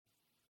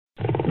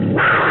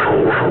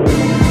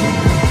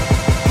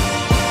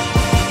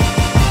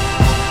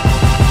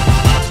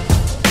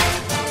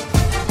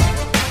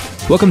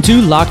Welcome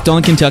to Locked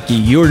On Kentucky,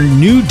 your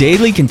new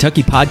daily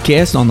Kentucky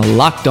podcast on the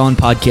Locked On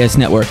Podcast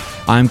Network.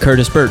 I'm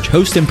Curtis Birch,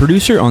 host and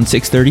producer on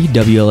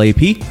 630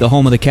 WLAP, the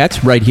home of the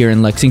Cats, right here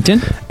in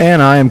Lexington.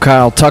 And I am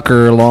Kyle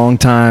Tucker,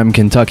 longtime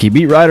Kentucky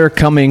beat writer,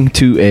 coming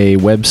to a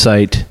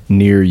website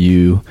near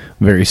you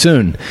very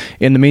soon.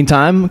 In the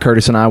meantime,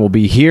 Curtis and I will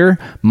be here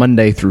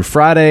Monday through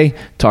Friday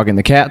talking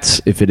the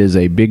Cats. If it is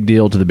a big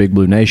deal to the Big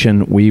Blue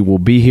Nation, we will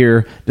be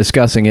here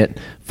discussing it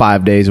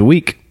 5 days a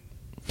week.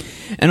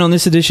 And on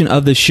this edition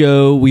of the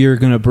show, we are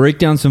going to break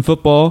down some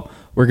football.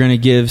 We're going to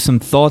give some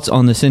thoughts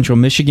on the Central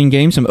Michigan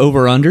game, some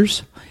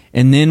over-unders.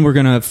 And then we're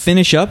going to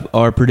finish up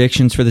our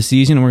predictions for the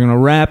season. And we're going to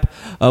wrap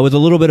with a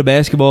little bit of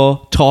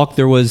basketball talk.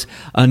 There was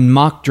a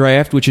mock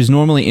draft, which is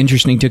normally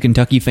interesting to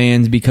Kentucky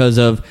fans because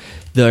of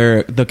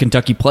the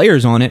Kentucky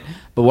players on it.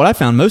 But what I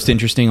found most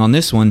interesting on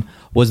this one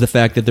was the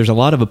fact that there's a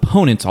lot of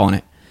opponents on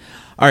it.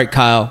 All right,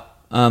 Kyle,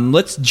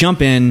 let's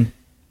jump in.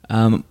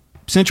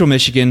 Central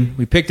Michigan,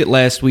 we picked it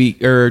last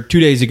week, or 2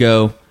 days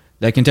ago,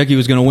 that Kentucky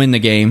was going to win the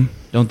game.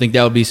 Don't think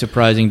that would be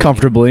surprising.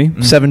 Comfortably,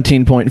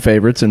 17-point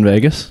favorites in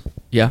Vegas.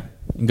 Yeah,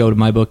 you can go to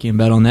MyBookie and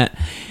bet on that.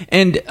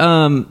 And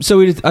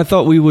I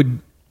thought we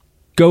would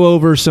go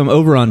over some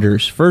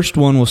over-unders. First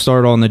one, we'll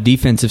start on the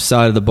defensive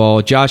side of the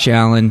ball. Josh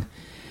Allen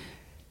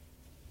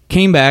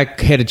came back,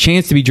 had a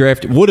chance to be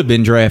drafted, would have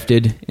been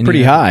drafted.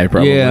 Pretty high,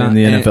 probably, in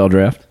the NFL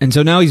draft. And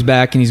so now he's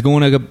back, and he's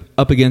going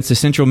up against the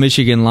Central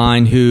Michigan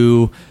line,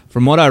 who,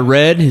 from what I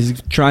read,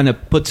 is trying to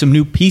put some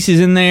new pieces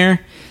in there.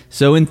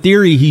 So in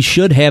theory, he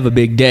should have a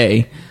big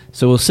day.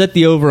 So we'll set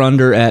the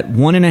over-under at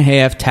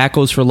 1.5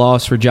 tackles for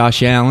loss for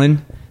Josh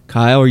Allen.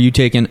 Kyle, are you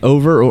taking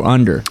over or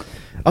under?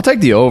 I'll take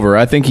the over.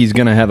 I think he's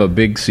going to have a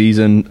big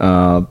season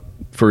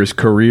for his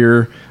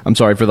career.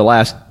 For the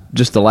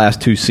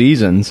last 2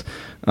 seasons.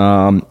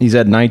 He's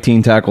had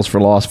 19 tackles for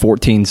loss,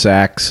 14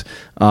 sacks,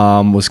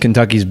 was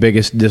Kentucky's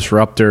biggest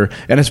disruptor,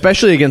 and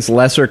especially against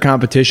lesser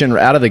competition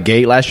out of the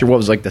gate last year. What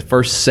was the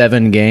first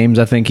 7 games?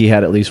 I think he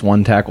had at least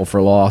 1 tackle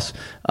for loss.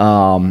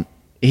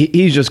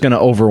 He's just going to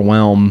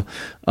overwhelm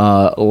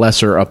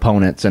lesser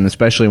opponents, and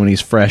especially when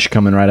he's fresh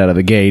coming right out of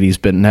the gate. He's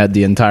had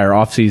the entire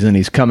offseason.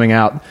 He's coming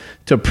out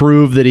to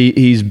prove that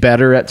he's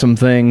better at some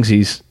things.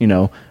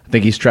 I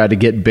think he's tried to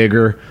get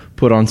bigger,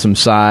 put on some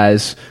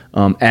size,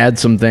 add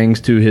some things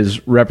to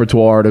his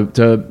repertoire.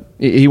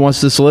 He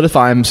wants to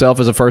solidify himself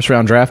as a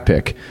first-round draft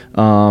pick,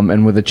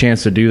 and with a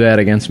chance to do that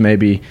against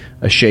maybe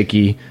a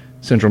shaky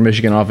Central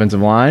Michigan offensive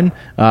line,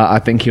 I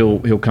think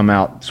he'll come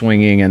out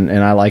swinging, and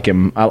I like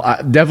him.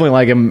 I definitely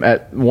like him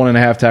at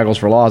 1.5 tackles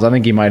for loss. I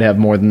think he might have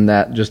more than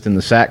that just in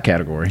the sack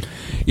category.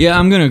 Yeah,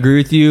 I'm going to agree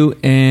with you,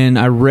 and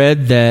I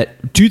read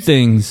that 2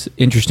 things,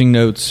 interesting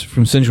notes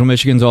from Central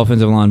Michigan's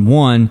offensive line.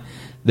 One,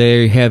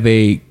 they have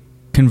a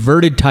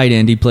converted tight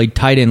end. He played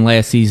tight end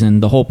last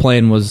season. The whole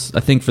plan was, I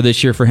think, for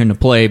this year for him to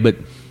play, but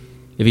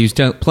if he was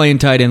playing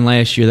tight end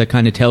last year, that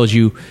kind of tells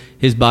you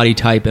his body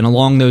type. And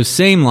along those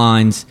same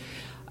lines,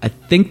 I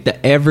think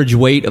the average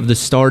weight of the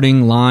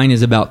starting line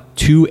is about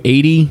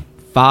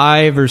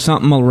 285 or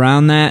something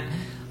around that.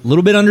 A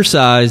little bit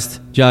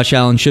undersized. Josh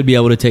Allen should be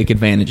able to take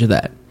advantage of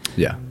that.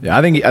 Yeah.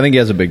 I think he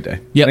has a big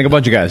day. Yep. I think a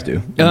bunch of guys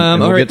do. And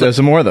we'll get to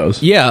some more of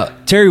those. Yeah.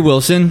 Terry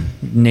Wilson,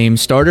 named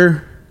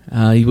starter.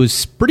 He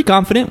was pretty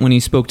confident when he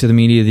spoke to the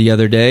media the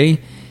other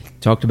day.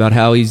 Talked about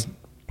how he's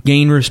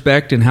gained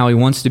respect and how he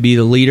wants to be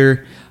the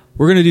leader.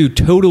 We're going to do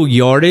total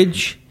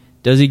yardage.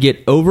 Does he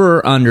get over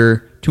or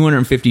under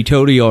 250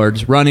 total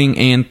yards running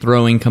and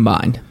throwing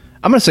combined?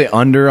 I'm going to say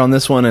under on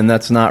this one, and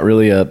that's not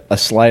really a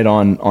slight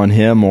on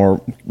him or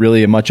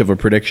really much of a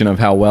prediction of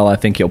how well I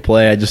think he'll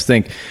play. I just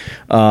think,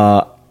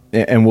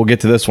 and we'll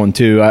get to this one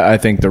too, I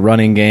think the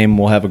running game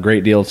will have a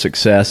great deal of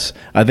success.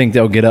 I think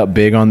they'll get up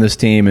big on this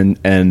team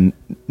and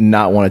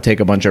not want to take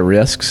a bunch of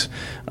risks.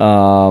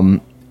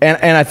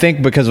 And I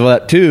think because of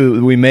that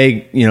too, we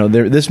may,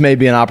 this may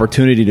be an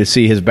opportunity to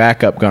see his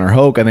backup Gunnar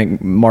Hoke. I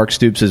think Mark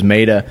Stoops has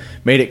made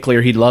it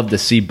clear he'd love to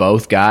see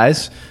both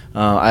guys.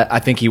 I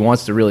think he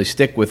wants to really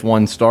stick with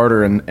one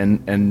starter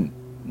and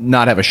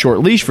not have a short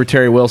leash for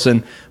Terry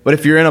Wilson. But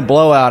if you're in a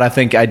blowout, I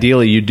think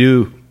ideally you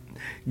do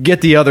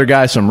get the other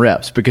guy some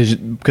reps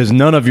because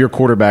none of your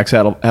quarterbacks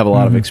have a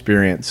lot of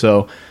experience.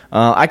 So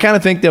I kind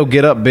of think they'll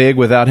get up big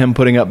without him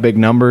putting up big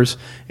numbers,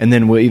 and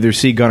then we'll either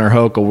see Gunnar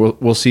Hoke or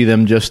we'll see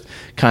them just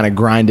kind of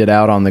grind it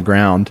out on the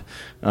ground.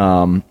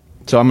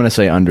 So I'm going to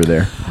say under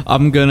there.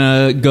 I'm going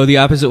to go the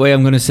opposite way.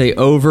 I'm going to say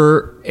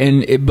over,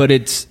 but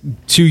it's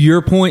to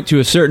your point, to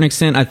a certain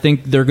extent, I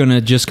think they're going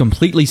to just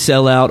completely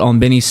sell out on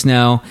Benny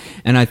Snell,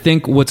 and I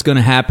think what's going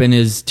to happen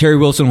is Terry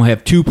Wilson will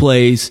have 2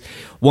 plays.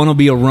 One will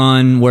be a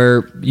run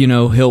where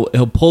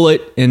he'll pull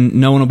it and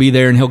no one will be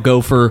there, and he'll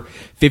go for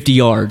 50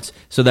 yards.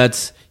 So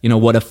that's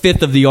a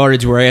fifth of the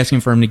yardage we're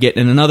asking for him to get.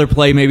 In another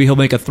play, maybe he'll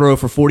make a throw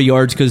for 40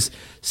 yards because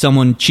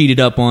someone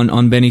cheated up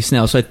on Benny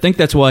Snell. So I think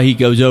that's why he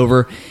goes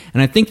over.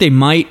 And I think they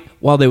might,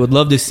 while they would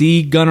love to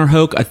see Gunnar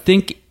Hoke, I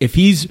think if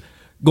he's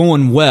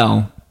going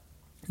well,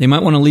 they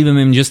might want to leave him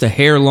in just a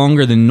hair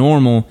longer than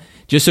normal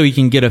just so he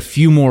can get a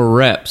few more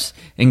reps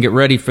and get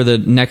ready for the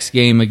next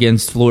game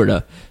against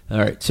Florida. All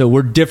right, so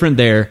we're different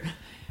there.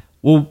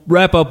 We'll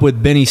wrap up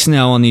with Benny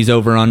Snell on these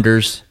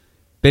over-unders.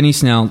 Benny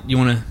Snell, you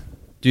want to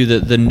do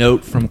the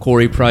note from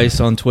Corey Price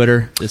on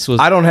Twitter?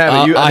 I don't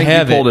have it. I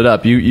think you pulled it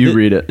up. You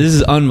read it. This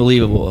is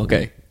unbelievable.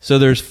 Okay, so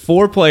there's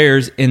 4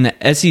 players in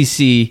the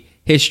SEC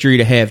history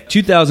to have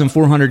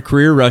 2,400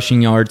 career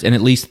rushing yards and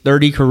at least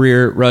 30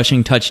 career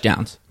rushing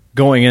touchdowns.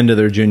 Going into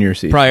their junior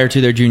season. Prior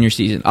to their junior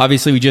season.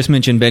 Obviously, we just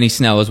mentioned Benny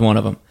Snell as one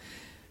of them.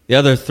 The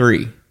other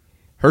 3,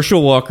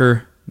 Herschel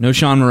Walker,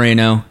 Knowshon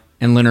Moreno,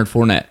 and Leonard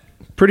Fournette.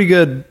 Pretty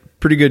good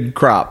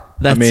crop.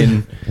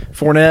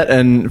 Fournette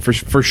and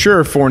for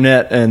sure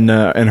Fournette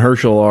and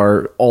Herschel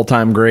are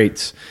all-time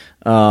greats.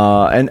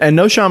 And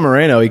Knowshon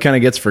Moreno, he kind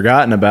of gets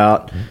forgotten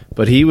about,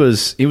 but he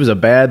was a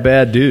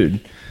bad dude.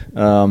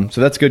 So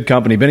that's good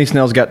company. Benny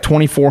Snell's got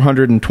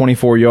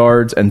 2,424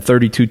 yards and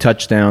 32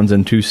 touchdowns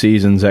in 2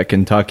 seasons at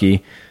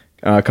Kentucky,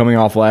 coming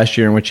off last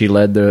year in which he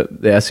led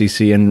the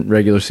SEC in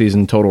regular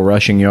season total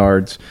rushing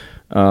yards.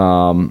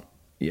 I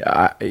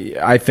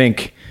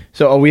think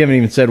so. Oh, we haven't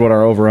even said what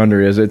our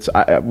over/under is.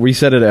 We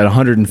set it at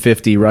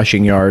 150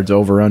 rushing yards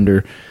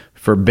over/under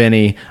for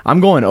Benny. I'm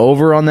going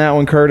over on that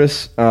one,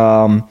 Curtis.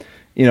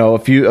 A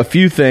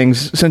few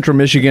things. Central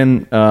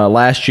Michigan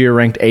last year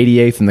ranked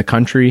 88th in the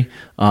country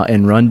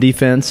in run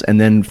defense,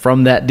 and then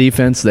from that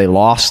defense, they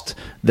lost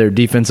their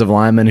defensive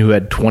lineman who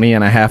had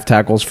 20.5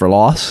 tackles for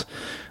loss.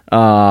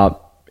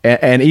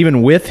 And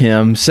even with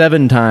him,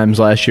 7 times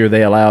last year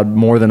they allowed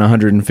more than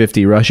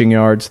 150 rushing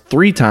yards.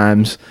 3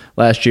 times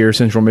last year,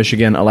 Central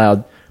Michigan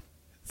allowed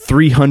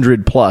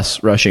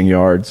 300-plus rushing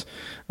yards.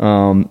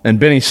 And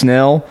Benny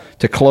Snell,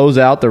 to close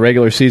out the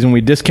regular season,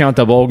 we discount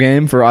the bowl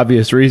game for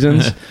obvious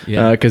reasons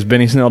because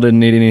Benny Snell didn't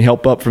need any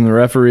help up from the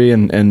referee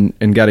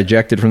and got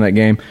ejected from that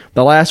game.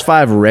 The last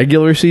 5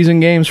 regular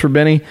season games for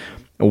Benny,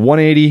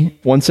 180,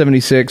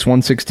 176,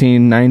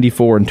 116,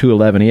 94, and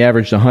 211. He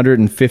averaged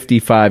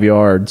 155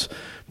 yards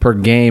per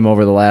game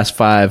over the last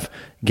 5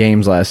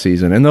 games last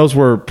season. And those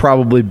were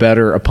probably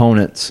better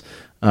opponents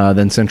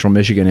than Central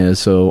Michigan is.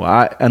 So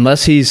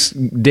unless he's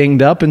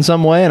dinged up in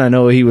some way, and I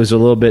know he was a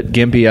little bit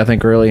gimpy, I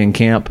think, early in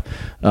camp,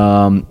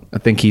 I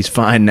think he's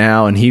fine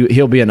now, and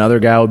he'll be another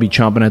guy who'll be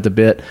chomping at the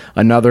bit,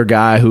 another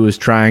guy who is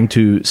trying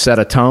to set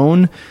a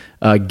tone,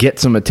 get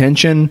some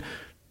attention,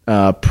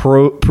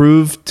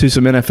 prove to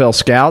some NFL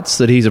scouts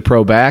that he's a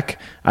pro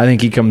back. I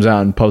think he comes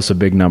out and posts a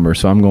big number,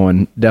 so I'm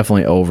going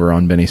definitely over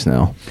on Benny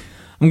Snell.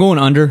 I'm going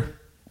under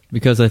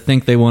because I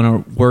think they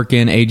want to work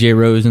in A.J.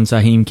 Rose and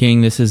Saheem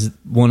King. This is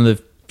one of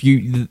the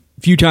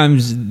few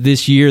times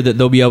this year that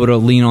they'll be able to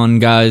lean on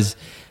guys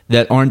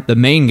that aren't the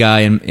main guy,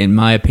 in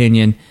my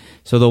opinion.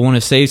 So they'll want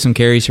to save some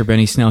carries for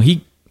Benny Snell.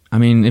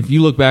 If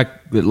you look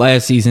back at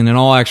last season, in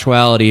all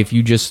actuality, if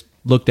you just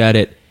looked at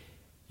it,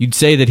 you'd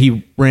say that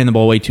he ran the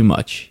ball way too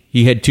much.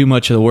 He had too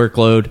much of the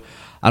workload.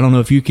 I don't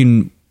know if you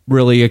can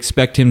really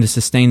expect him to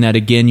sustain that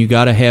again. You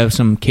got to have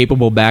some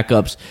capable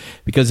backups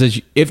because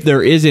if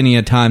there is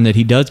a time that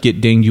he does get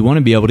dinged, you want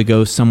to be able to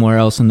go somewhere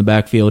else in the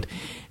backfield.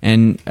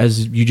 And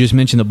as you just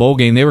mentioned, the bowl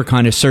game, they were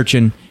kind of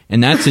searching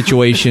in that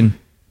situation,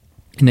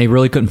 and they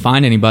really couldn't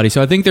find anybody.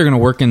 So I think they're going to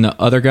work in the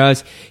other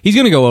guys. He's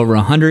going to go over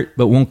 100,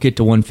 but won't get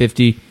to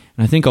 150.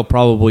 And I think he'll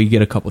probably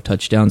get a couple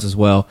touchdowns as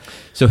well.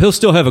 So he'll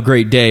still have a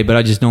great day, but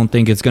I just don't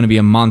think it's going to be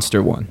a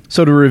monster one.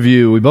 So to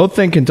review, we both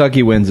think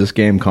Kentucky wins this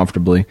game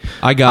comfortably.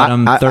 I got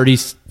them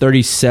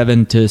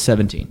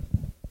 37-17.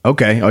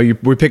 Okay.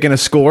 We're picking a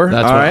score?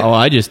 That's all right. Oh,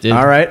 I just did.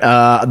 All right.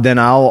 Then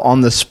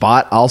on the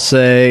spot, I'll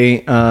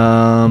say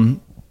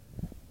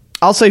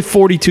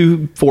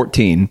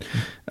 42-14.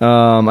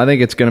 I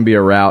think it's going to be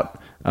a rout.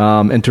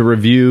 And to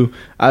review,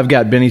 I've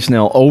got Benny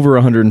Snell over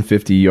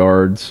 150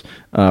 yards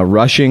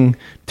rushing,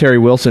 Terry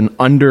Wilson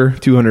under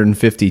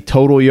 250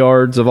 total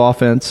yards of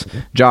offense,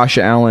 Josh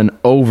Allen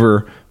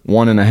over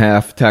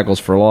 1.5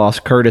 tackles for loss.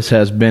 Curtis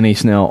has Benny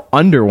Snell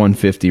under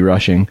 150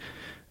 rushing,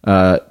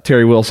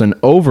 Terry Wilson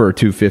over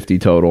 250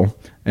 total,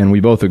 and we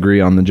both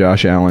agree on the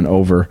Josh Allen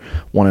over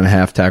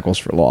 1.5 tackles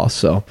for loss.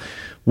 So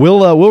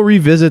we'll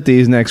revisit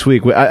these next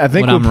week. I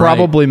think we'll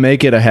probably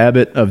make it a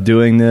habit of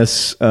doing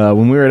this.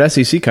 When we were at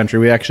SEC Country,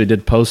 we actually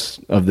did posts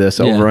of this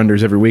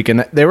over-unders every week,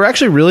 and they were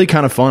actually really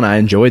kind of fun. I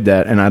enjoyed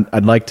that, and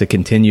I'd like to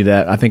continue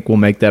that. I think we'll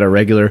make that a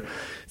regular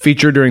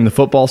feature during the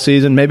football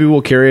season. Maybe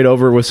we'll carry it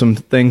over with some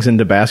things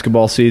into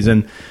basketball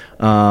season,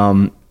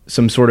 some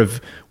sort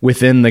of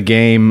within the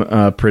game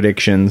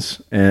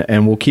predictions,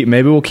 and we'll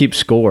keep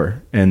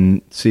score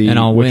and see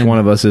which one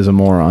of us is a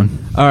moron.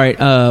 All right,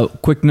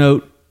 quick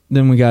note.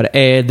 Then we got to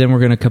add. Then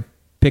we're going to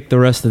pick the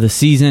rest of the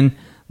season.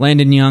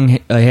 Landon Young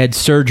had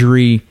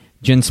surgery.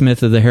 Jen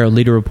Smith of the Herald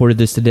Leader reported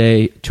this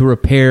today, to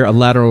repair a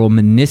lateral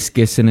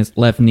meniscus in his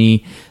left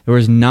knee. There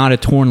was not a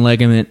torn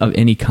ligament of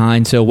any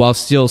kind. So while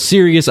still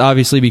serious,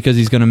 obviously, because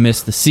he's going to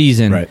miss the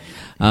season, right.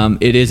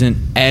 It isn't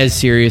as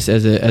serious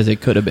as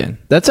it could have been.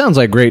 That sounds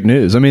like great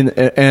news. I mean,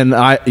 and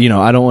I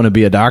don't want to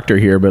be a doctor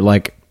here, but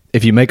like,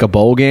 if you make a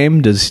bowl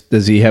game,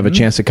 does he have a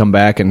chance to come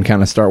back and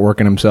kind of start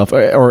working himself,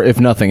 or if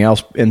nothing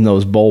else, in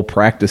those bowl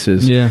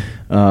practices,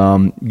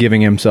 giving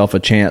himself a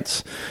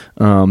chance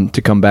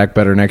to come back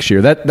better next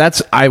year?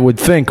 That's, I would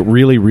think,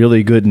 really,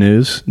 really good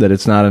news that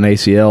it's not an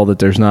ACL, that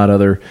there's not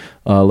other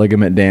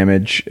ligament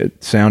damage.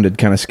 It sounded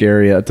kind of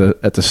scary at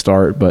the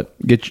start, but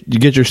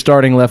get your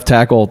starting left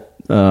tackle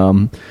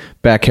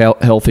back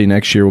healthy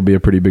next year will be a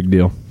pretty big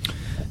deal.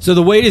 So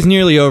the wait is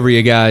nearly over,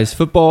 you guys.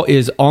 Football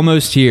is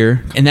almost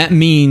here, and that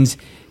means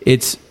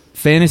it's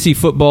fantasy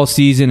football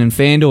season, and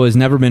FanDuel has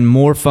never been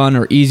more fun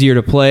or easier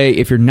to play.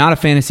 If you're not a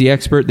fantasy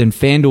expert, then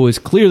FanDuel is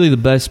clearly the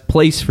best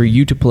place for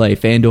you to play.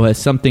 FanDuel has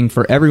something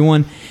for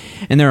everyone,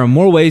 and there are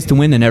more ways to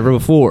win than ever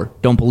before.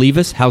 Don't believe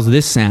us? How's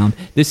this sound?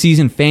 This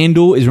season,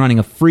 FanDuel is running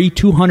a free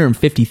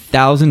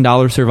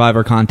 $250,000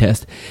 Survivor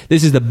contest.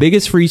 This is the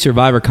biggest free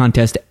Survivor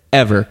contest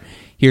ever.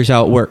 Here's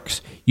how it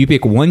works. You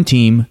pick one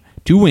team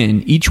to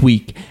win each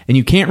week, and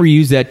you can't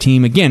reuse that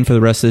team again for the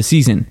rest of the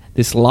season.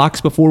 This locks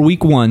before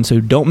week 1,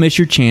 so don't miss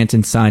your chance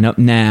and sign up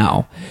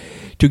now.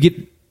 To get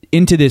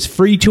into this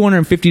free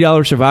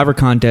 $250 Survivor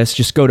contest,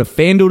 just go to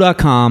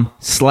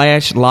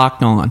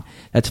FanDuel.com/LockedOn.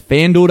 That's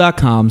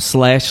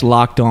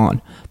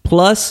FanDuel.com/LockedOn.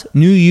 Plus,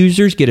 new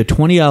users get a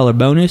 $20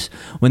 bonus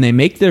when they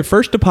make their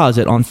first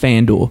deposit on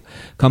FanDuel.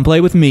 Come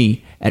play with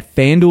me at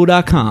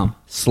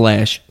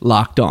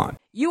FanDuel.com/LockedOn.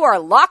 You are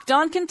Locked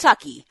On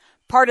Kentucky,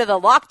 part of the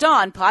Locked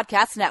On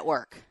Podcast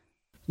Network.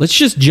 Let's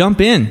just jump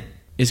in.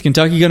 Is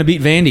Kentucky going to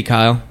beat Vandy,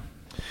 Kyle?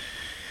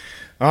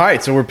 All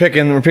right, so we're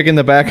picking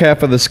the back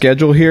half of the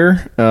schedule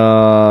here.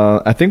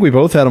 I think we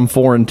both had them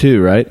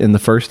 4-2, right, in the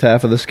first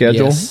half of the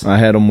schedule. Yes. I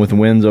had them with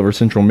wins over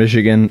Central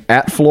Michigan,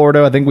 at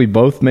Florida. I think we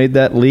both made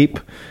that leap.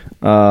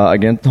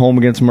 Home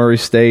against Murray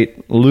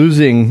State,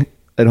 losing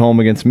at home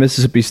against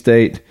Mississippi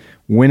State,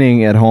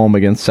 winning at home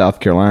against South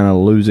Carolina,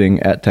 losing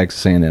at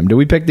Texas A&M. Did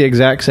we pick the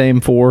exact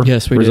same 4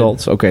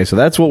 results? Did. Okay, so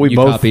that's what we you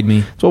both copied me.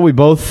 That's what we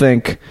both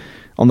think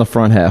on the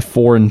front half,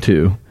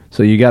 4-2.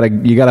 So you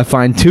gotta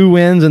find 2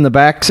 wins in the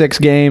back 6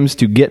 games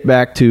to get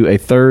back to a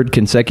third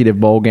consecutive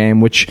bowl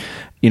game, which,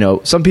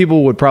 some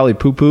people would probably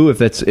poo-poo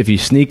if you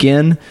sneak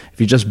in,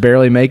 if you just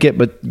barely make it.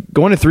 But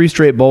going to 3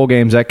 straight bowl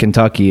games at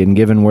Kentucky, and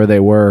given where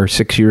they were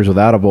 6 years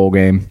without a bowl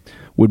game,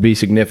 would be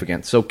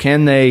significant. So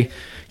can they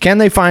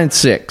find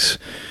 6?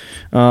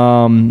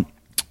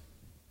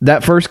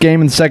 That first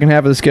game in the second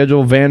half of the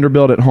schedule,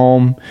 Vanderbilt at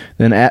home,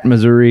 then at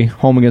Missouri,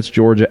 home against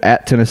Georgia,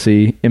 at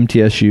Tennessee,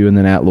 MTSU, and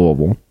then at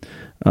Louisville.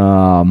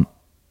 I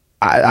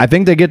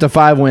think they get to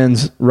 5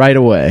 wins right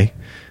away.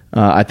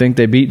 I think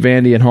they beat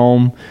Vandy at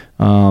home.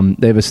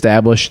 They've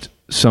established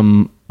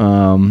some, I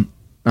don't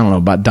know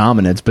about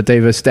dominance, but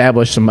they've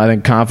established some, I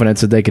think,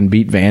 confidence that they can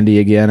beat Vandy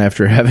again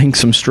after having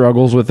some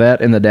struggles with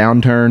that in the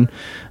downturn.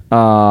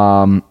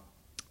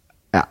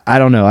 I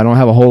don't know. I don't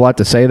have a whole lot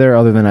to say there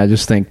other than I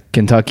just think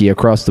Kentucky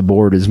across the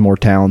board is more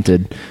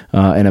talented,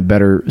 in a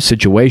better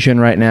situation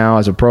right now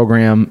as a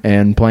program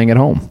and playing at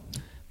home.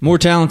 More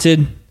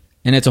talented,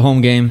 and it's a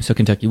home game, so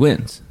Kentucky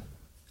wins.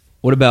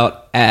 What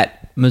about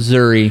at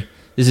Missouri?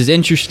 This is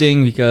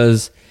interesting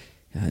because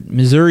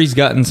Missouri's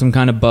gotten some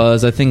kind of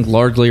buzz, I think,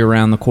 largely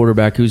around the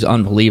quarterback, who's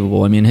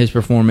unbelievable. I mean, his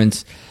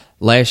performance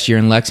last year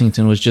in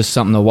Lexington was just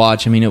something to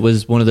watch. I mean, it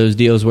was one of those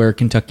deals where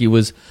Kentucky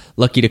was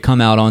lucky to come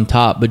out on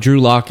top. But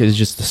Drew Lock is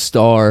just a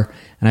star,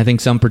 and I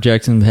think some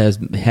projections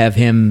have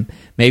him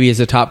maybe as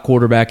a top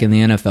quarterback in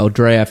the NFL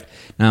draft.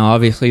 Now,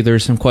 obviously,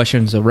 there's some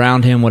questions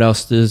around him. What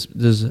else does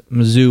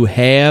Mizzou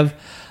have?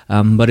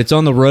 But it's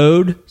on the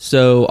road,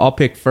 so I'll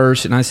pick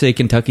first, and I say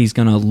Kentucky's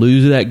going to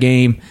lose that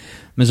game.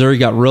 Missouri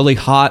got really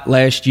hot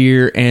last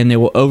year, and they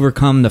will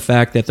overcome the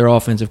fact that their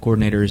offensive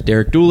coordinator is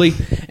Derek Dooley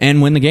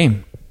and win the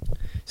game.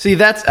 See,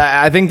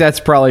 I think that's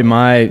probably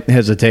my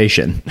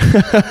hesitation.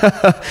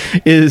 I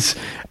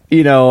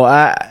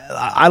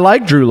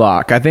like Drew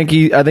Lock. I think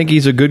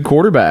he's a good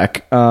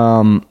quarterback,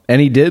 and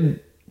he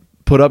did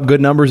put up good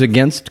numbers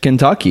against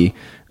Kentucky.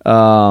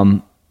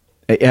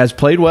 Has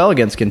played well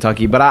against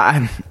Kentucky, but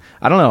I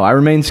don't know. I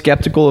remain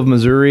skeptical of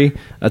Missouri.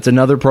 That's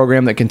another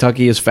program that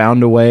Kentucky has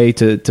found a way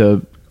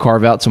to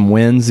carve out some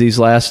wins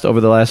over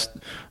the last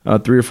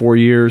 3 or 4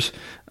 years.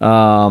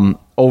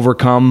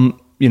 Overcome,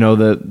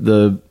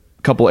 the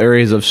couple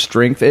areas of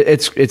strength.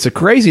 It's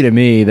crazy to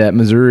me that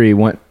Missouri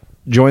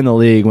joined the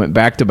league, went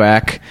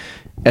back-to-back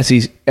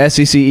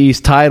SEC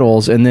East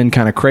titles, and then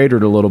kind of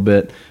cratered a little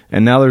bit.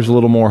 And now there's a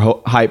little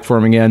more hype for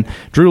him again.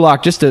 Drew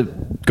Lock, just to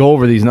go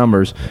over these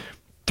numbers,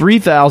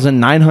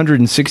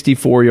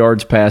 3,964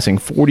 yards passing,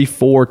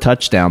 44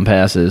 touchdown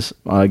passes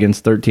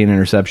against 13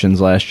 interceptions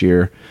last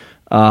year.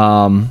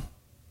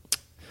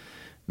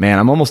 Man,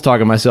 I'm almost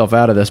talking myself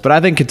out of this, but I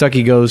think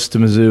Kentucky goes to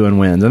Mizzou and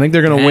wins. I think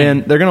they're going to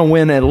win. They're going to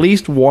win at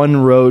least one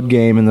road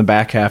game in the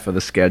back half of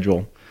the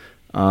schedule,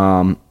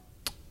 and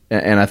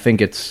I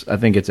think it's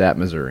at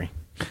Missouri.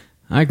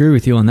 I agree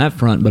with you on that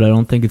front, but I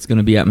don't think it's going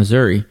to be at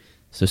Missouri.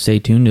 So stay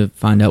tuned to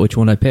find out which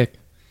one I pick.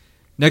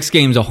 Next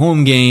game's a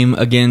home game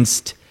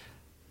against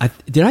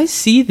Did I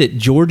see that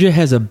Georgia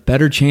has a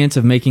better chance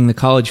of making the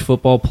college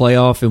football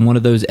playoff in one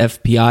of those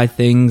FPI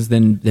things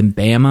than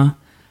Bama?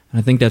 And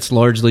I think that's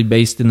largely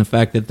based in the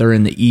fact that they're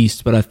in the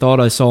East. But I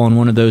thought I saw in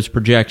one of those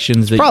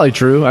projections that Probably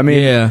true. I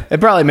mean, Yeah. it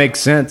probably makes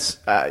sense.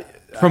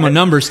 from a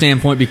number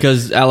standpoint,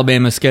 because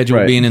Alabama's schedule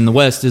Right. being in the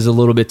West is a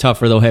little bit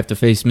tougher. They'll have to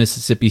face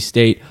Mississippi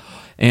State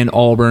and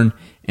Auburn,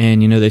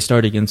 and they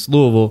start against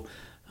Louisville,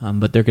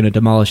 but they're going to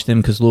demolish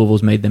them because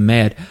Louisville's made them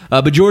mad.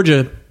 But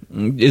Georgia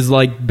is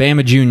like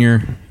Bama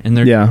Junior, and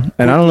they're Yeah,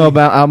 and I don't know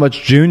about how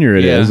much junior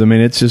it is. Yeah. I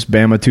mean, it's just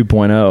Bama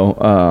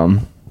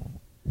 2.0.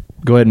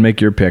 Go ahead and make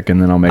your pick, and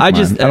then I'll make mine.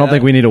 I don't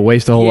think we need to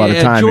waste a whole lot of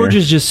time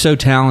Georgia's here. just so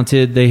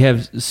talented. They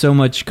have so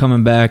much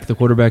coming back. The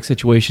quarterback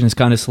situation is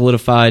kind of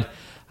solidified.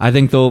 I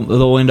think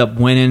they'll end up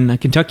winning.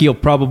 Kentucky will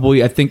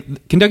probably. I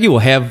think Kentucky will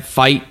have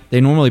fight.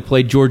 They normally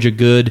play Georgia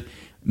good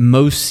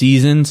most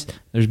seasons.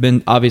 There's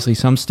been obviously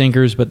some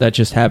stinkers, but that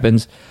just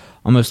happens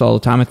almost all the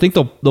time. I think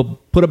they'll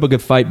put up a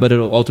good fight, but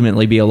it'll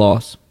ultimately be a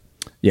loss.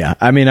 Yeah,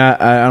 I mean,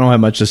 I don't have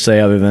much to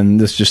say other than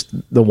this just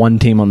the one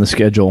team on the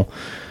schedule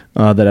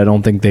that I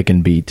don't think they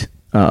can beat.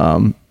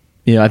 I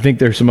think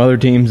there's some other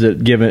teams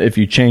that, given if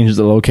you change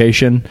the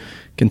location,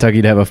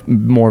 Kentucky'd have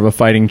more of a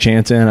fighting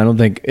chance in. I don't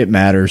think it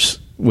matters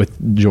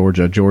with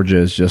Georgia. Georgia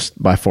is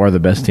just by far the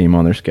best team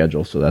on their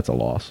schedule, so that's a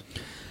loss.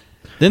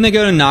 Then they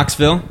go to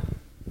Knoxville.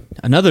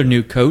 Another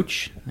new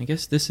coach. I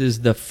guess this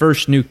is the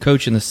first new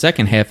coach in the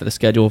second half of the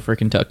schedule for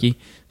Kentucky.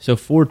 So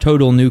 4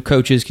 total new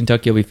coaches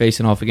Kentucky will be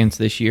facing off against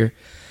this year.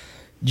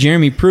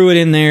 Jeremy Pruitt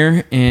in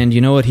there, and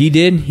you know what he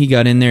did? He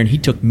got in there and he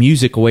took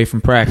music away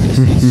from practice.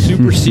 He's a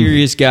super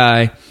serious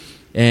guy,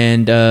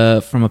 and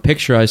from a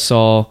picture I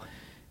saw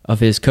of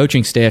his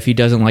coaching staff, he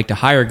doesn't like to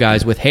hire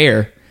guys with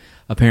hair,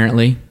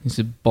 apparently. He's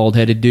a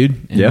bald-headed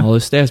dude, and all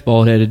his staff's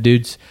bald-headed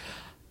dudes.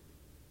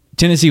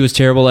 Tennessee was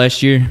terrible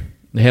last year.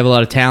 They have a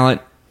lot of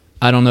talent.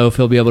 I don't know if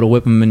he'll be able to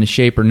whip them into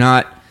shape or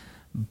not,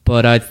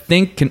 but I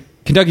think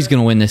Kentucky's going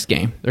to win this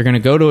game. They're going to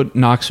go to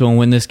Knoxville and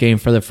win this game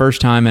for the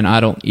first time, and I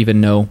don't even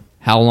know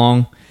how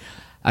long.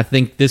 I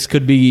think this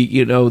could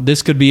be,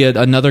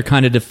 another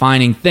kind of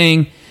defining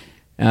thing.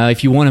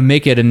 If you want to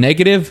make it a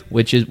negative,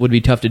 which would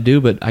be tough to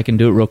do, but I can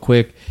do it real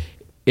quick.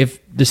 If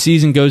the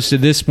season goes to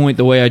this point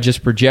the way I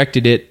just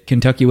projected it,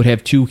 Kentucky would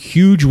have 2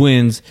 huge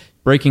wins,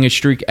 breaking a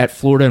streak at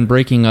Florida and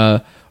breaking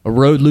a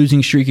road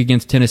losing streak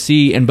against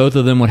Tennessee, and both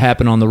of them would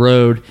happen on the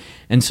road.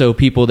 And so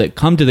people that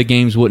come to the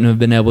games wouldn't have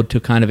been able to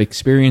kind of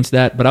experience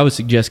that. But I would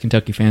suggest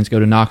Kentucky fans go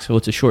to Knoxville.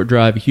 It's a short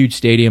drive, a huge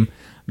stadium.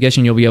 I'm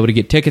guessing you'll be able to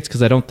get tickets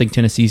because I don't think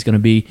Tennessee's going to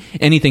be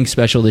anything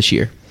special this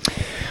year.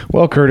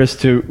 Well, Curtis,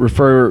 to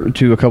refer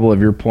to a couple of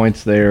your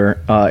points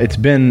there,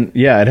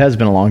 it has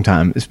been a long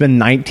time. It's been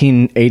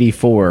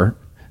 1984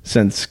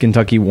 since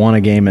Kentucky won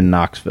a game in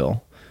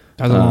Knoxville.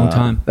 That's a long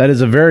time. That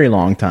is a very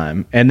long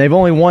time. And they've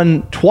only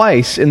won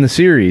twice in the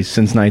series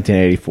since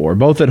 1984,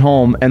 both at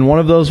home, and one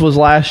of those was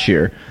last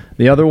year.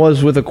 The other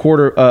was with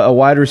a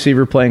wide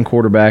receiver playing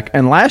quarterback.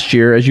 And last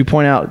year, as you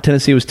point out,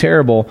 Tennessee was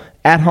terrible.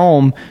 At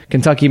home,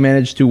 Kentucky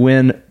managed to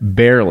win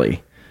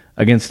barely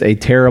against a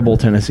terrible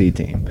Tennessee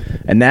team.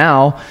 And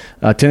now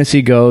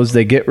Tennessee goes,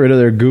 they get rid of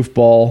their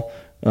goofball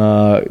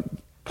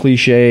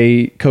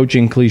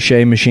coaching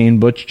cliche machine,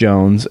 Butch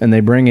Jones, and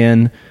they bring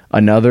in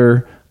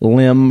another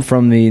limb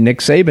from the Nick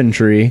Saban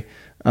tree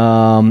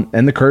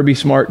and the Kirby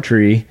Smart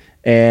tree.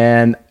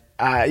 And,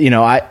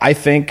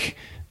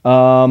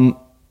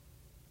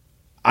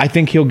 I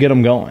think he'll get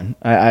them going.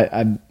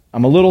 I'm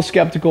a little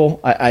skeptical.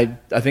 I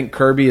think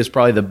Kirby is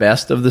probably the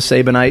best of the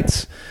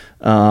Sabanites.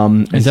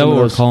 Is that what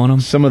we're calling them?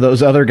 Some of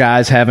those other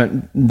guys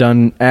haven't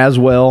done as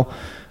well.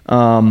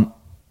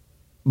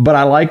 But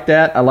I like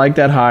that. I like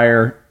that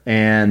hire.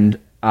 And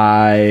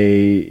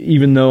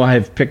even though I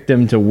have picked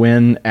them to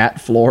win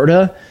at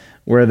Florida,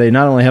 where they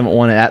not only haven't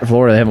won at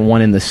Florida, they haven't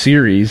won in the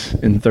series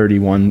in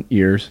 31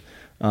 years.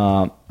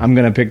 I'm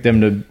going to pick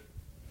them to.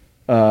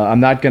 I'm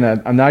not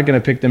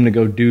gonna pick them to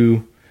go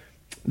do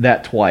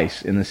that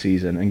twice in the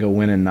season and go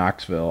win in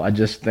Knoxville. I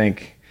just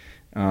think.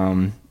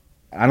 I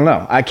don't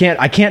know. I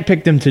can't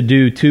pick them to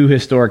do 2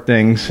 historic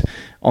things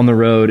on the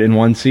road in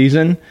one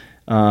season.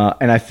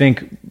 And I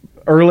think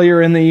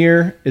earlier in the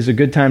year is a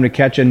good time to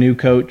catch a new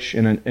coach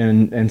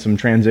and some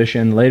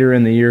transition. Later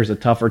in the year is a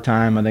tougher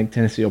time. I think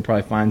Tennessee will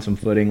probably find some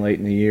footing late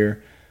in the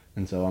year.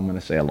 And so I'm going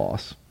to say a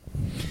loss.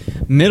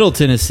 Middle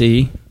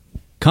Tennessee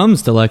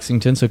comes to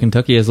Lexington, so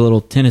Kentucky has a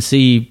little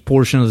Tennessee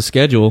portion of the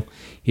schedule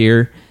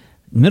here.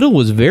 Middle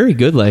was very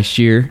good last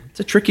year. It's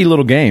a tricky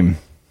little game.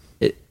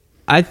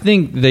 I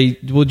think they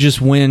will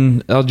just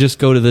win. I'll just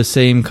go to the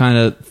same kind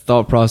of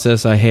thought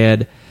process I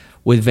had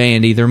with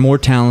Vandy. They're more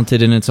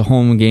talented, and it's a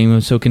home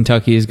game, so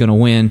Kentucky is going to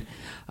win.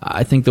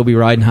 I think they'll be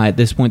riding high at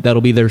this point.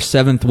 That'll be their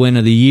 7th win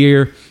of the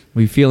year.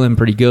 We feeling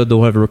pretty good.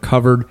 They'll have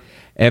recovered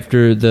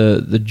after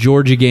the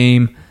Georgia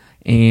game,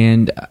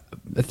 and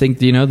I think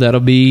that'll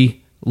be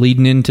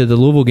leading into the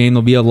Louisville game.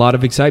 There'll be a lot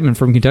of excitement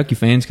from Kentucky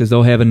fans because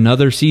they'll have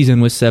another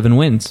season with 7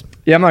 wins.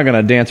 Yeah, I'm not going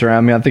to dance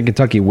around. I think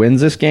Kentucky wins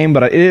this game,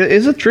 but it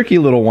is a tricky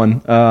little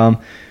one.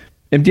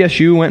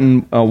 MTSU went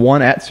and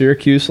won at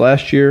Syracuse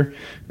last year.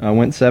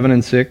 Went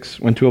 7-6.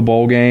 Went to a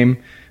bowl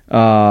game.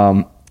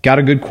 Got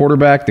a good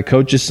quarterback. The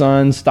coach's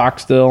son,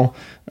 Stockstill.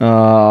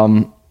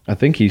 I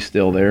think he's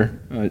still there.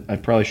 I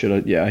probably should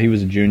have. Yeah, he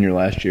was a junior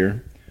last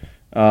year.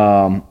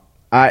 I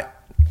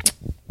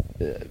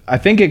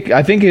think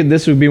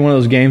this would be one of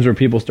those games where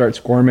people start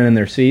squirming in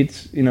their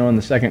seats, in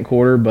the second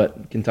quarter.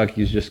 But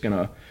Kentucky's just going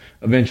to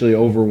eventually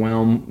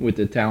overwhelm with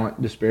the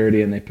talent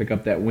disparity, and they pick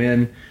up that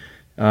win.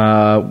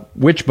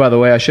 Which, by the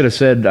way, I should have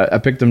said I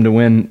picked them to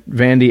win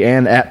Vandy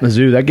and at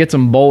Mizzou. That gets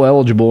them bowl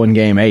eligible in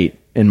Game 8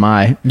 in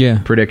my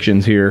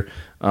predictions here.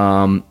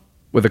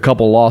 With a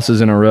couple losses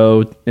in a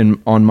row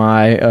on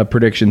my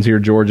predictions here,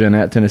 Georgia and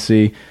at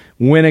Tennessee.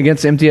 Win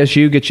against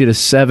MTSU gets you to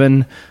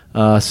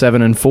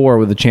 7-4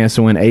 with a chance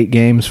to win 8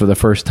 games for the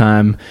first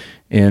time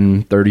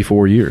in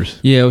 34 years.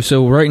 Yeah,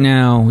 so right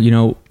now,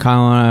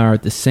 Kyle and I are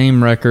at the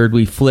same record.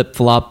 We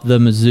flip-flopped the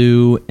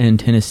Mizzou and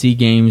Tennessee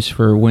games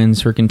for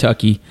wins for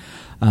Kentucky.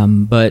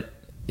 But,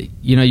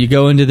 you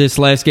go into this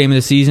last game of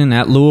the season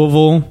at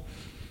Louisville.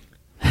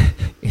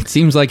 It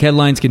seems like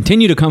headlines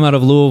continue to come out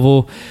of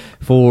Louisville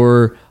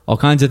for all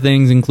kinds of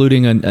things,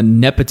 including a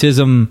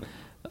nepotism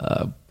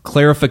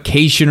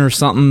clarification or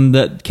something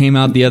that came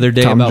out the other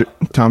day about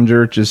Tom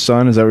Jurich's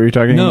son. Is that what you're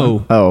talking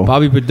about? No,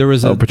 Bobby. But there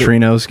was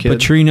Petrino's kid.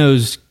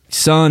 Petrino's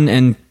son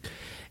and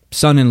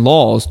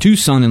son-in-laws. 2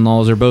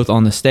 son-in-laws are both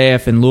on the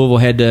staff, and Louisville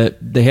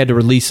had to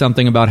release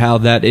something about how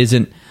that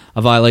isn't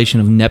a violation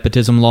of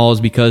nepotism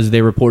laws because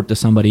they report to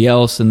somebody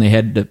else, and they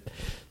had to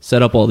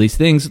set up all these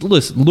things.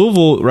 Listen,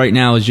 Louisville right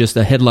now is just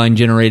a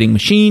headline-generating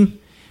machine.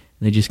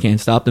 They just can't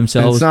stop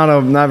themselves. It's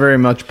not very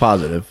much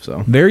positive.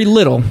 So very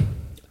little.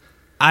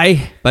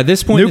 By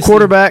this point, new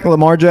quarterback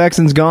Lamar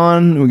Jackson's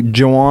gone.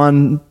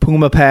 Jawan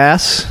Puma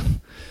Pass,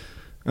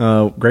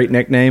 great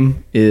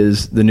nickname,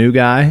 is the new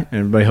guy.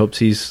 Everybody hopes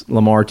he's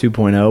Lamar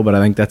 2.0, but I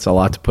think that's a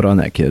lot to put on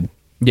that kid.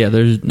 Yeah,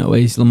 there's no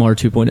way he's Lamar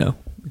 2.0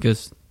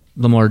 because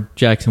Lamar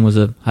Jackson was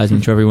a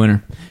Heisman Trophy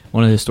winner,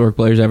 one of the historic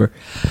players ever.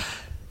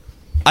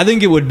 I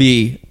think it would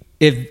be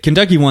if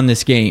Kentucky won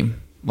this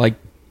game,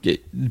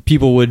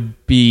 people would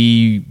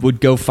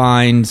go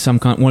find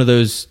one of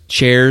those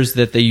chairs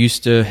that they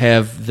used to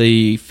have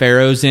the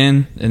pharaohs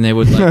in, and they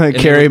would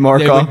carry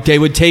Markov. They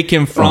would take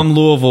him from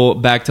Louisville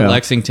back to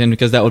Lexington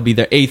because that would be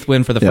their 8th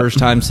win for the first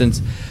time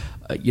since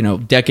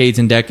decades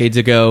and decades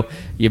ago.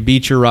 You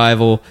beat your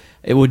rival.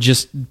 It would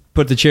just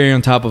put the cherry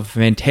on top of a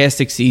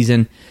fantastic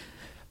season.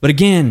 But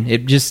again,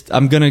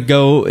 I'm going to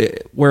go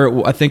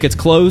where I think it's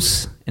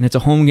close, and it's a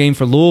home game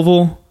for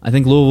Louisville. I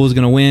think Louisville is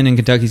going to win, and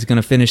Kentucky's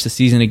going to finish the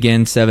season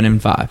again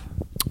 7-5.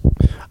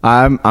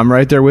 I'm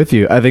right there with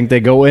you. I think they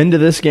go into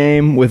this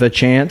game with a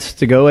chance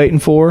to go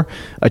 8-4,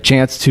 a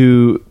chance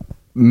to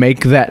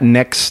make that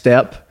next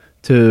step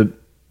to,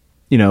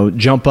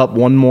 jump up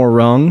one more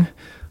rung.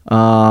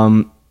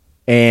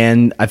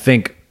 And I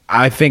think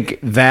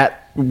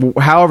that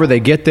however they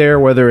get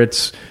there, whether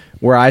it's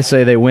where I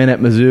say they win at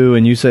Mizzou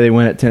and you say they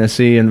win at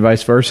Tennessee and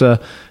vice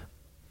versa,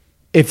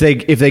 if they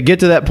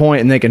get to that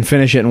point and they can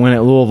finish it and win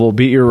at Louisville,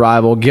 beat your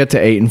rival, get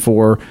to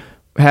 8-4,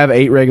 have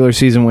 8 regular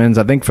season wins,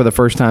 I think for the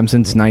first time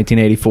since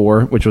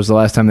 1984, which was the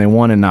last time they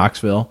won in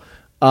Knoxville,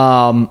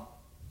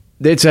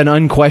 it's an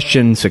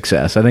unquestioned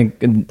success. I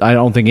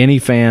don't think any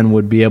fan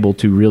would be able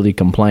to really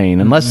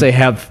complain unless they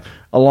have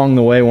along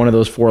the way one of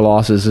those 4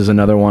 losses is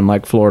another one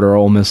like Florida or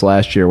Ole Miss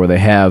last year where they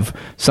have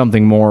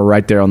something more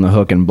right there on the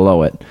hook and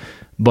blow it.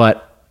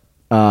 But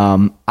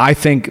I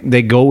think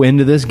they go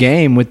into this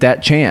game with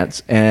that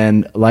chance.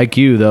 And like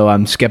you, though,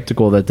 I'm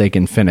skeptical that they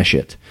can finish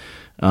it.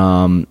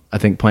 I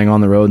think playing on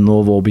the road in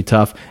Louisville will be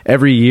tough.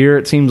 Every year,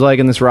 it seems like,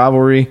 in this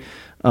rivalry,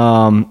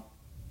 well,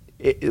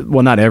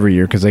 not every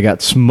year because they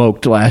got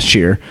smoked last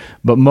year,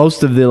 but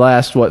most of the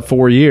last,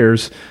 4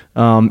 years,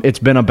 it's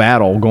been a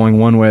battle going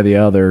one way or the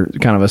other,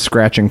 kind of a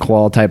scratch and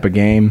claw type of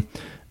game.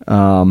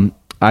 I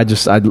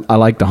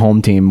like the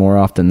home team more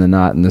often than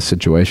not in this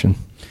situation.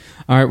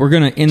 All right, we're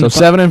going to end. So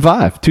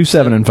 7-5, 2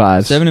 7-5,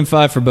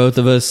 7-5 for both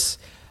of us.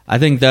 I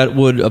think that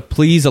would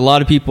please a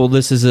lot of people.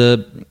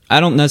 I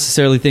don't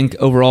necessarily think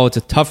overall it's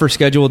a tougher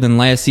schedule than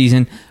last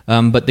season,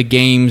 but the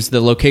games,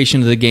 the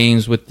location of the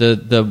games, with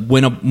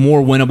the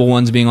more winnable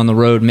ones being on the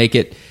road, make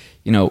it,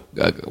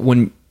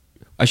 when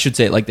I should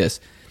say it like this.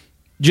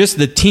 Just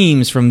the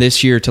teams from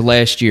this year to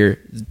last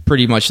year,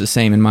 pretty much the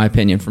same in my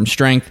opinion from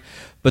strength,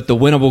 but the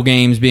winnable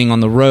games being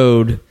on the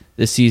road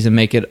this season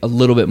make it a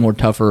little bit more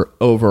tougher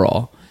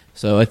overall.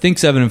 So I think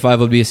 7-5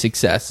 will be a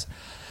success.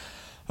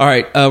 All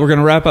right, we're going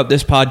to wrap up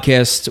this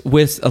podcast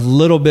with a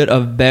little bit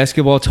of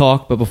basketball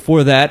talk. But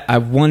before that, I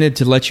wanted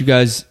to let you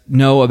guys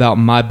know about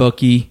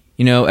MyBookie.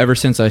 Ever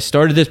since I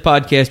started this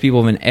podcast,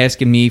 people have been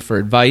asking me for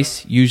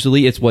advice.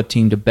 Usually it's what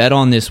team to bet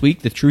on this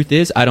week. The truth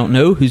is, I don't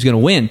know who's going to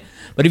win.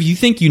 But if you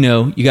think you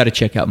know, you got to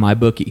check out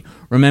MyBookie.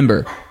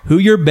 Remember, who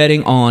you're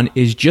betting on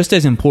is just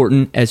as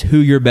important as who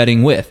you're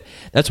betting with.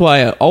 That's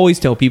why I always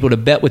tell people to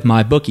bet with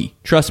MyBookie.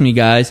 Trust me,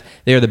 guys,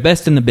 they are the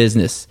best in the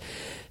business.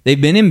 They've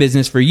been in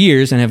business for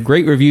years and have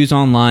great reviews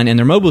online, and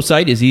their mobile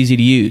site is easy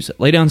to use.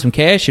 Lay down some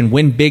cash and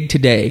win big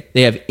today.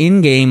 They have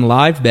in-game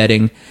live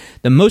betting,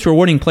 the most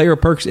rewarding player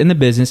perks in the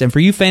business, and for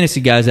you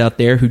fantasy guys out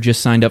there who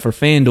just signed up for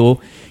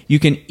FanDuel, you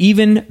can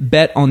even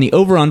bet on the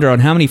over-under on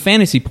how many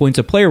fantasy points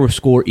a player will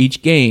score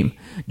each game.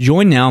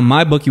 Join now.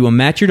 MyBookie will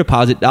match your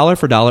deposit dollar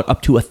for dollar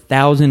up to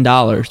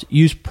 $1,000.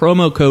 Use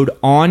promo code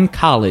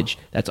ONCOLLEGE.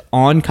 That's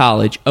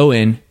ONCOLLEGE,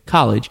 O-N,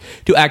 college,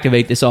 to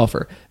activate this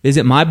offer.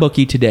 Visit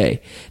MyBookie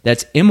today.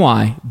 That's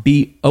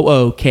MyBookie.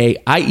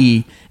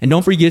 And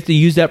don't forget to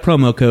use that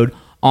promo code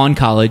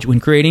ONCOLLEGE when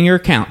creating your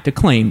account to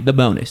claim the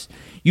bonus.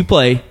 You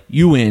play,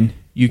 you win,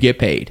 you get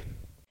paid.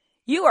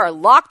 You are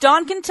Locked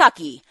On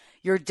Kentucky,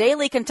 your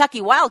daily Kentucky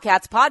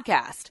Wildcats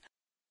podcast.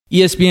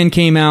 ESPN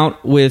came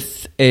out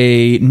with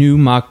a new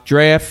mock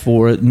draft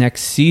for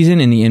next season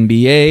in the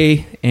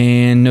NBA,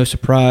 and no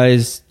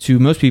surprise to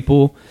most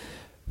people,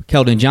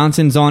 Keldon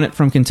Johnson's on it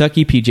from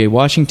Kentucky, PJ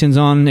Washington's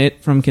on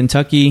it from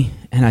Kentucky,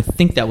 and I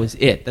think that was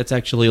it. That's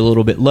actually a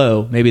little bit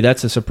low. Maybe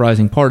that's a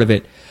surprising part of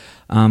it,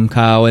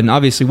 Kyle, and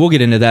obviously we'll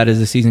get into that as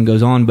the season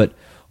goes on, but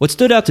what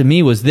stood out to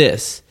me was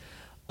this.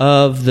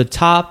 Of the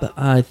top,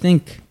 I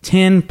think,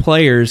 10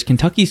 players,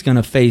 Kentucky's going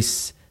to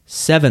face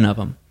 7 of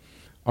them.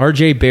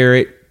 R.J.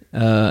 Barrett,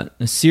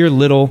 Nasir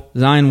Little,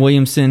 Zion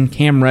Williamson,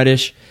 Cam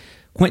Reddish,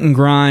 Quentin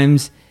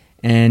Grimes,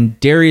 and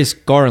Darius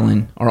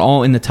Garland are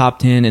all in the top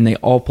 10, and they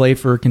all play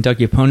for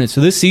Kentucky opponents.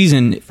 So this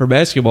season for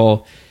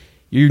basketball,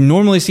 you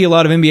normally see a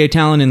lot of NBA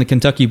talent in the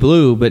Kentucky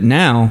Blue, but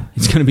now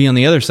it's going to be on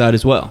the other side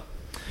as well.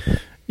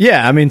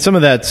 Yeah, I mean, some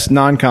of that's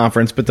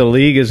non-conference, but the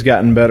league has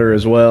gotten better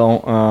as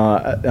well.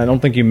 I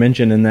don't think you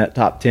mentioned in that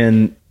top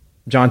 10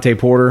 Jonte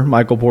Porter,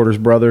 Michael Porter's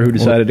brother, who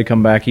decided to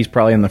come back. He's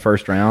probably in the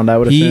first round, I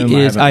would assume. He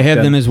is. I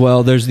have them as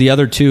well. There's the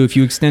other 2. If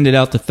you extend it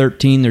out to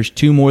 13, there's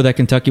 2 more that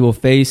Kentucky will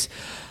face.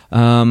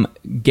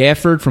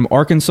 Gafford from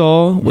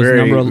Arkansas was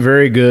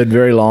very good,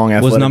 very long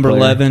athletic was number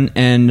player. 11,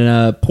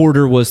 and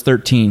Porter was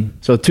 13.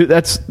 So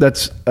that's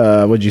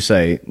what'd you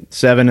say?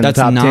 7 in That's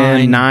the top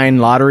 9. 10, 9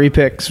 lottery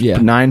picks, Yeah.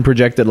 9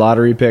 projected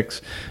lottery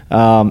picks.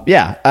 I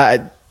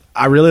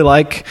really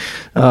like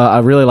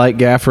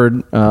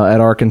Gafford at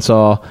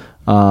Arkansas.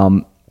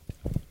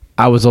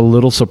 I was a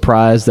little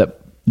surprised that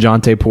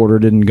Jonte Porter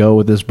didn't go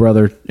with his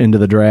brother into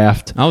the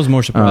draft. I was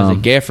more surprised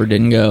that Gafford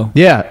didn't go.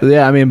 Yeah.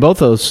 I mean, both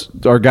those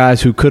are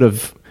guys who could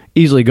have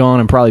easily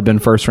gone and probably been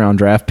first-round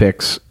draft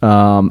picks.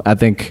 I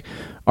think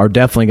are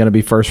definitely going to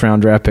be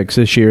first-round draft picks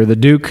this year. The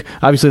Duke,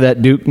 obviously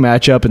that Duke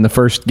matchup in the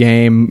first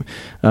game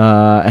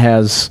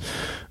has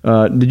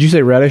did you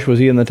say Reddish? Was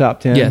he in the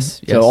top 10?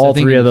 Yes. So all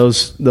 3 of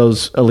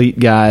those elite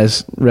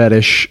guys,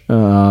 Reddish,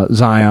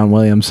 Zion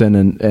Williamson,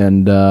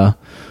 and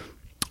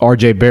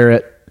R.J.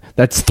 Barrett,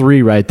 that's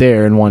 3 right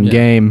there in one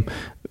game,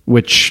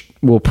 which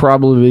will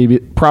probably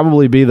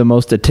be the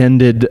most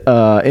attended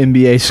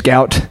NBA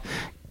scout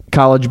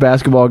college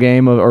basketball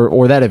game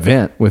or that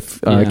event with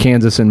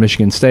Kansas and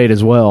Michigan State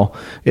as well.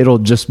 It'll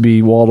just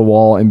be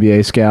wall-to-wall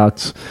NBA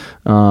scouts.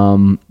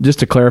 Just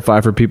to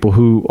clarify for people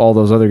who all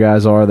those other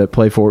guys are that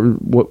play for,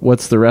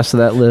 what's the rest of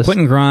that list?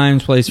 Quentin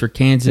Grimes plays for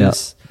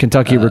Kansas. Yeah.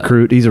 Kentucky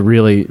recruit. He's a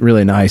really,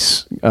 really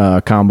nice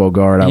combo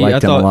guard. I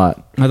liked him a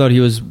lot. I thought he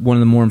was one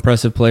of the more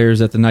impressive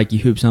players at the Nike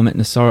Hoop Summit.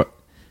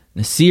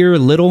 Nasir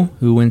Little,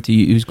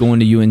 who's going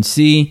to UNC,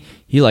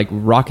 he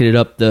rocketed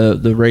up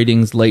the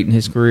ratings late in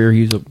his career.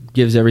 He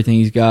gives everything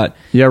he's got.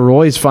 Yeah,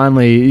 Roy's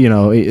finally,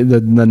 the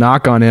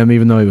knock on him,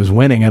 even though he was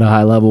winning at a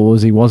high level,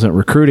 was he wasn't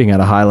recruiting at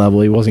a high level.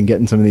 He wasn't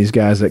getting some of these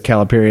guys that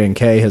Calipari and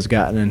Kay has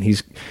gotten, and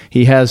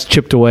he has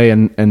chipped away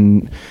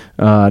and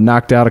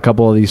knocked out a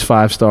couple of these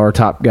 5-star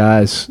top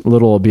guys.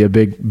 Little will be a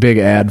big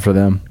ad for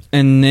them.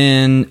 And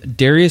then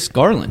Darius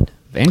Garland,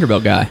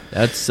 Vanderbilt guy.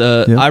 That's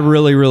I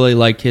really, really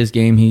like his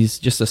game. He's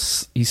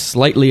just he's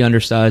slightly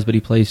undersized, but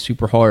he plays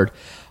super hard.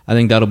 I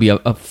think that'll be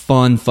a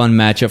fun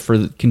matchup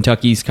for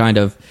Kentucky's kind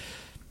of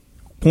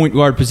point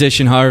guard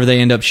position, however they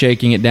end up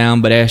shaking it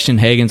down. But Ashton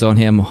Hagen's on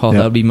him.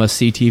 That'll be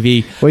must-see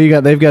TV.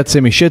 Well, they've got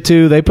Simi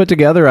Shitu. They put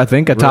together, I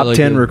think, a top really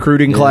 10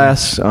 recruiting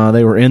class.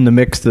 They were in the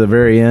mix to the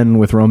very end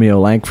with Romeo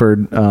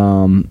Langford.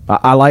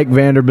 I like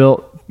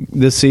Vanderbilt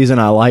this season.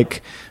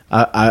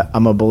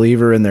 I'm a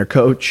believer in their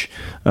coach,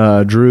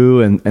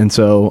 Drew, and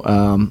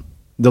so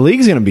the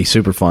league's going to be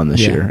super fun this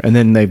year. And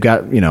then they've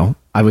got,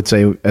 I would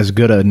say as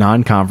good a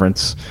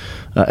non-conference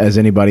as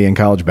anybody in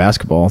college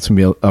basketball. It's going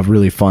to be a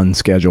really fun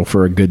schedule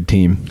for a good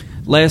team.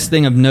 Last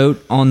thing of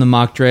note on the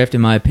mock draft, in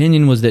my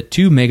opinion, was that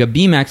 2 Mega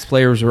BMAX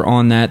players were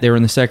on that. They were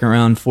in the second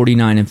round,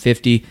 49 and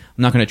 50.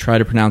 I'm not going to try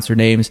to pronounce their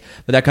names,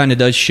 but that kind of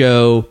does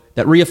show,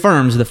 that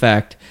reaffirms the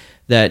fact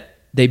that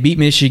they beat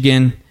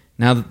Michigan.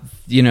 Now,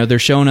 they're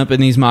showing up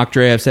in these mock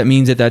drafts. That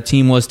means that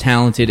team was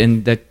talented,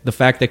 and that the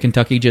fact that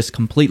Kentucky just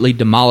completely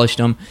demolished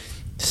them,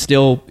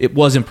 still, it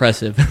was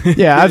impressive.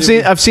 Yeah,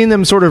 I've seen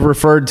them sort of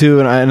referred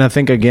to, and I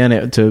think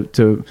again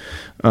to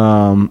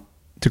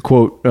to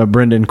quote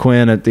Brendan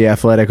Quinn at The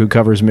Athletic, who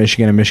covers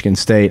Michigan and Michigan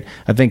State,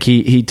 I think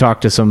he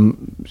talked to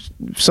some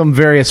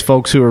various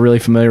folks who are really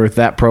familiar with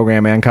that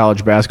program and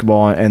college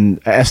basketball, and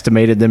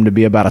estimated them to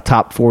be about a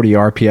top 40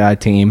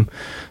 RPI team.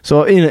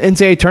 So an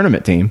NCAA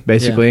tournament team,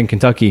 basically, in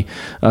Kentucky,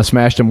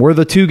 smashed them. Were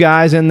the two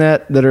guys in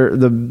that are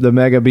the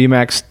Mega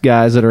BMAX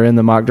guys that are in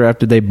the mock draft,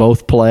 did they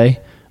both play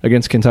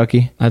against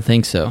Kentucky? I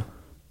think so.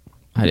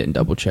 I didn't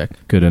double check.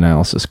 Good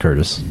analysis,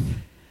 Curtis.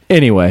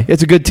 Anyway,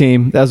 it's a good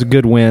team. That was a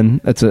good win.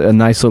 That's a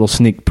nice little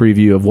sneak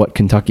preview of what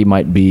Kentucky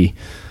might be.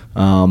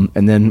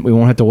 And then we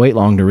won't have to wait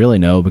long to really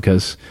know,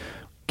 because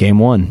game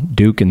one,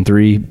 Duke and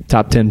 3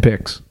 top 10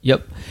 picks.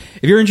 Yep.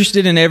 If you're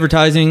interested in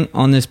advertising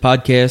on this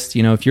podcast,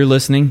 if you're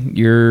listening,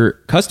 your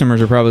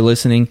customers are probably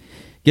listening,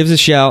 give us a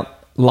shout,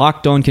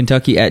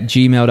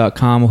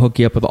 lockedonkentucky@gmail.com. We'll hook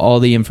you up with all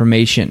the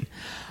information.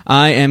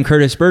 I am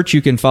Curtis Birch.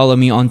 You can follow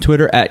me on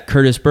Twitter at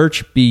Curtis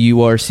Birch,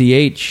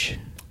 BURCH.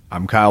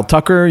 I'm Kyle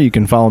Tucker. You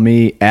can follow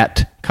me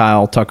at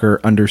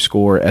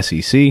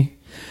KyleTucker_SEC.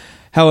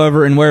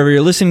 However, and wherever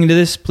you're listening to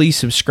this, please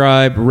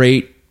subscribe,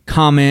 rate,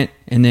 comment,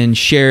 and then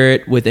share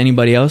it with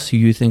anybody else who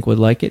you think would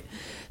like it.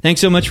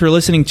 Thanks so much for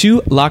listening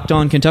to Locked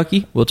On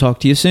Kentucky. We'll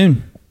talk to you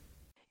soon.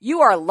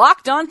 You are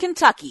Locked On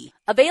Kentucky,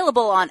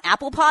 available on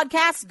Apple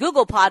Podcasts,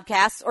 Google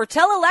Podcasts, or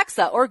tell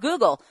Alexa or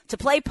Google to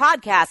play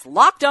podcasts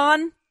Locked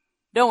On.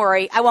 Don't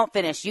worry, I won't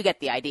finish. You get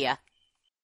the idea.